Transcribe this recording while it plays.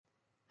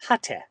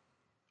Hatte.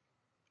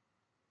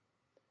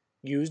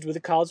 Used with a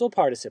causal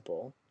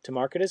participle to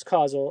mark it as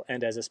causal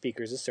and as a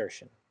speaker's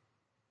assertion.